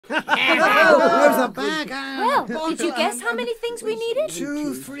There's a bag. Well, did you guess how many things we needed?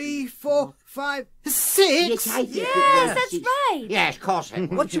 2, 3, 4, 5, 6. Yes, that's right. Yes, of course.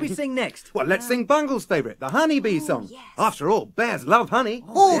 What should we sing next? Well, let's sing Bungle's favourite, the honeybee song. Yes. After all, bears love honey.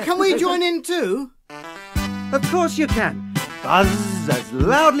 Oh, can we join in too? Of course you can. Buzz as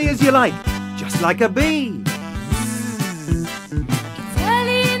loudly as you like, just like a bee. It's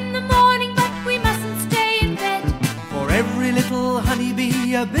early in the morning, but we mustn't stay in bed. For every little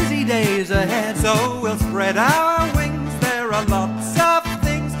honeybee, a busy day's ahead. So we'll spread our wings. There are lots of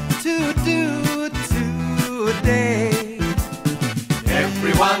things to do today.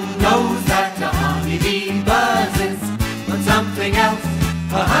 Everyone knows that a honeybee buzzes, but something else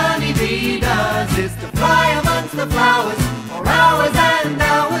a honeybee does is to fly amongst the flowers for hours and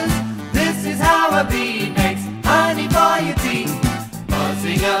hours. This is how a bee makes honey for your tea,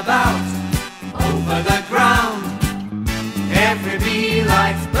 buzzing about over the ground. Every bee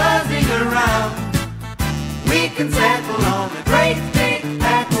likes buzzing around. We can settle on a great big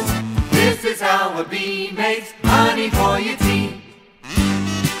petal. This is how a bee makes honey for your tea.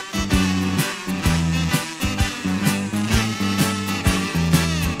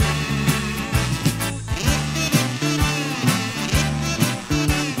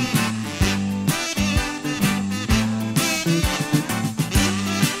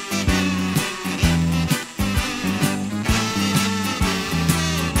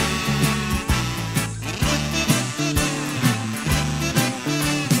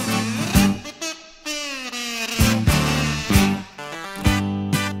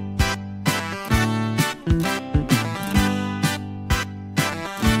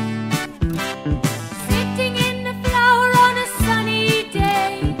 Sitting in the flower on a sunny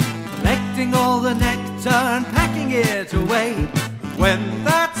day. Collecting all the nectar and packing it away. When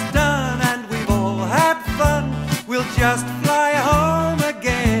that's done and we've all had fun, we'll just fly home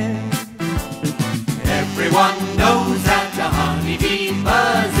again. Everyone knows that a honeybee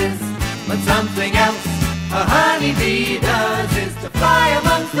buzzes, but something else a honeybee does is to fly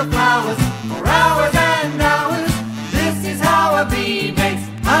amongst the flowers for hours and hours. This is how a bee makes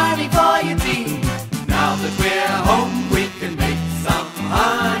honey for your tea. Now that we're home, we can make some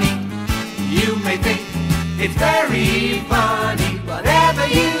honey. You may think it's very funny, whatever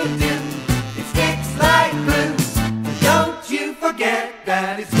you do, it sticks like glue. Don't you forget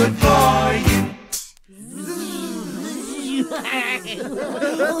that it's good for you.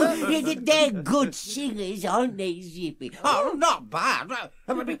 They're good singers, aren't they, Zippy? Oh, not bad.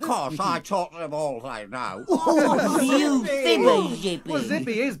 Because I taught them all they know. You fibber, Zippy. Well,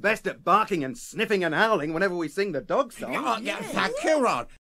 Zippy is best at barking and sniffing and howling whenever we sing the dog song. Oh, yeah, thank you, Ron.